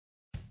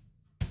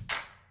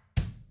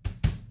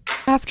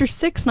After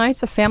 6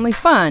 nights of family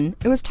fun,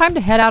 it was time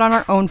to head out on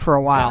our own for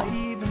a while.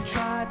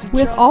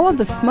 With all of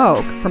the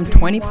smoke from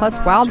 20-plus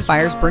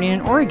wildfires burning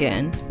in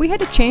Oregon, we had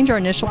to change our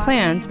initial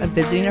plans of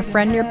visiting a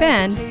friend near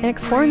Bend and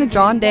exploring the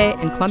John Day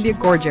and Columbia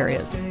Gorge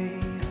areas.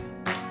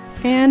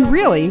 And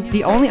really,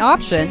 the only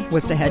option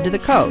was to head to the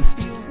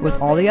coast, with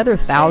all the other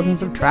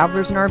thousands of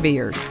travelers and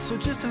RVers.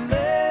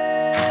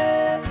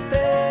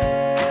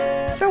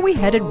 So we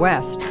headed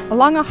west,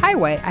 along a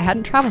highway I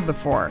hadn't traveled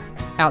before,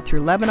 out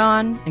through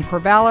Lebanon and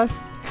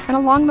Corvallis, and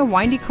along the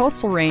windy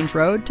coastal range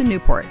road to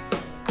Newport.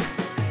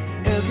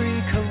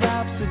 Every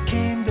collapse that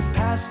came to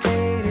pass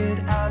faded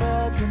out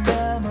of your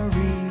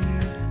memory.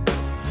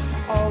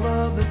 All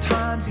of the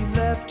times he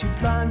left you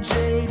blind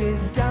jaded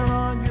down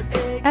on your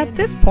egg. At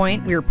this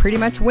point, we were pretty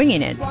much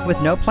winging it,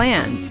 with no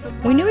plans.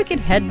 We knew we could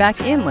head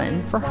back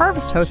inland for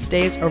Harvest Host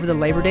stays over the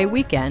Labor Day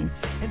weekend,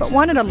 but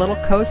wanted a little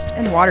coast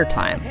and water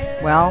time.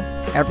 Well,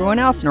 everyone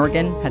else in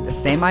Oregon had the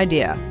same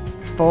idea.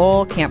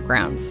 Full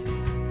campgrounds.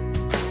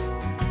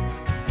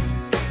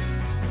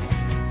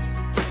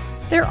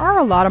 There are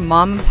a lot of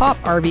mom-and-pop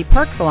RV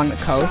parks along the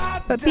coast,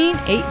 but being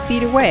 8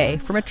 feet away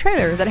from a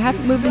trailer that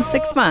hasn't moved in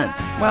 6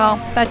 months, well,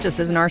 that just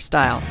isn't our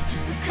style.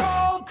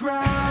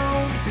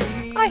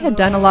 I had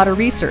done a lot of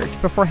research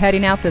before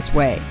heading out this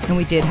way, and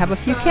we did have a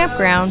few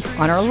campgrounds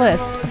on our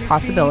list of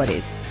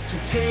possibilities. So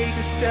take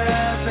a step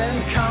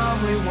and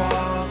calmly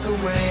walk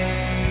away.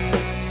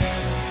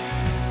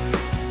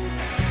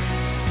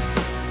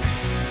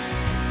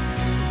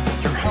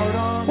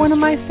 One of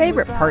my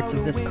favorite parts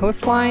of this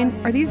coastline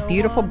are these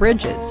beautiful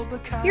bridges.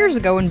 Years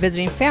ago when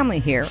visiting family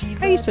here,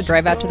 I used to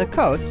drive out to the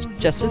coast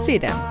just to see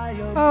them.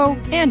 Oh,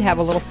 and have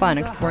a little fun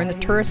exploring the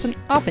tourist and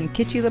often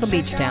kitschy little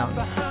beach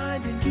towns.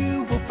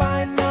 You will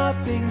find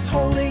nothing's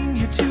holding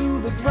you to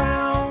the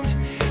ground.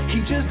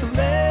 He just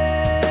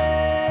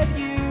let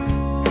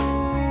you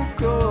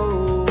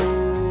go.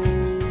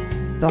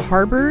 The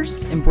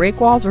harbors and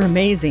breakwalls are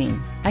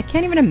amazing. I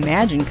can't even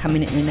imagine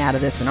coming in and out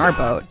of this in our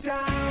boat.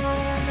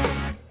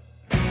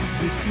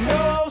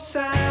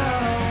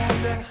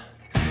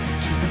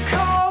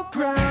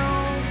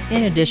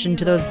 In addition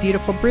to those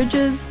beautiful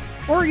bridges,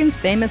 Oregon's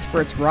famous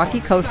for its rocky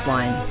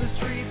coastline.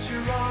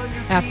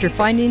 After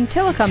finding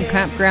Tillicum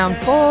Campground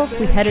full,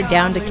 we headed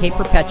down to Cape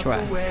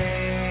Perpetua.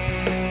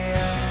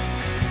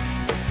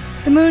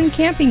 The Moon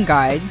Camping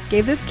Guide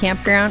gave this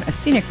campground a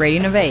scenic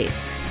rating of 8.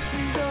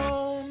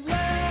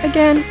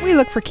 Again, we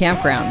look for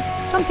campgrounds,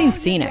 something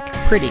scenic,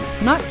 pretty,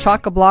 not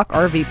chock-a-block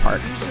RV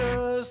parks.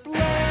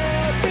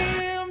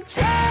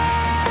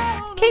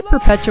 Cape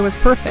Perpetua was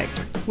perfect.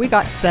 We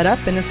got set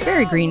up in this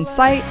very green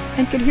site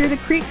and could hear the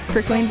creek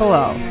trickling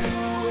below.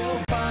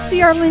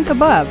 See our link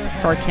above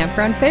for our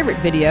campground favorite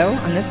video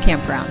on this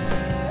campground.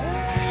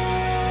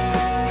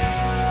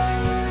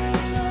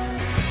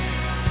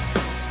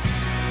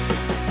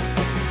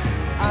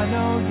 I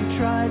know you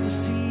tried to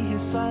see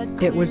his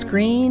side. It was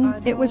green,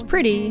 it was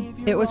pretty,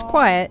 it was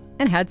quiet,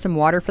 and had some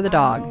water for the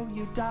dog.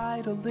 You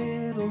died a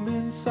little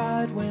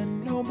inside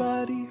when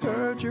nobody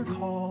heard your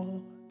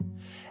call.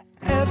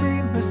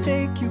 Every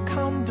mistake you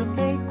come to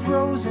make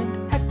grows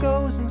and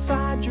echoes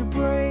inside your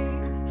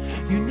brain.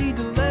 You need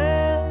to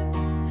let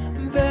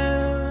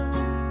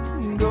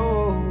them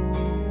go.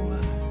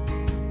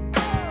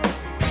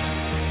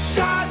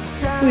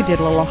 We did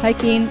a little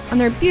hiking on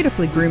their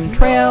beautifully groomed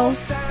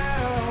trails. To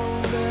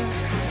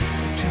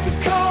the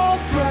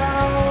cold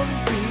ground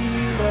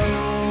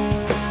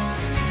below.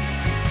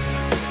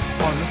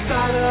 On the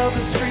side of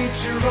the street,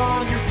 you're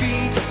on your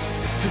feet.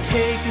 So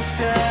take a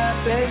step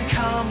and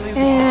calmly walk.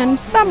 And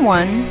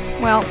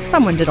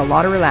someone did a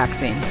lot of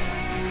relaxing.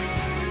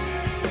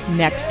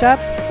 Next up,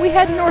 we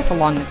head north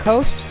along the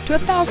coast to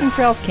 1,000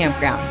 Trails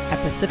Campground at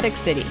Pacific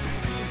City.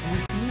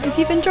 If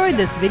you've enjoyed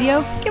this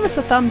video, give us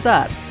a thumbs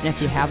up, and if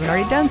you haven't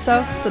already done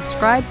so,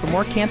 subscribe for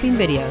more camping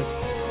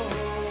videos.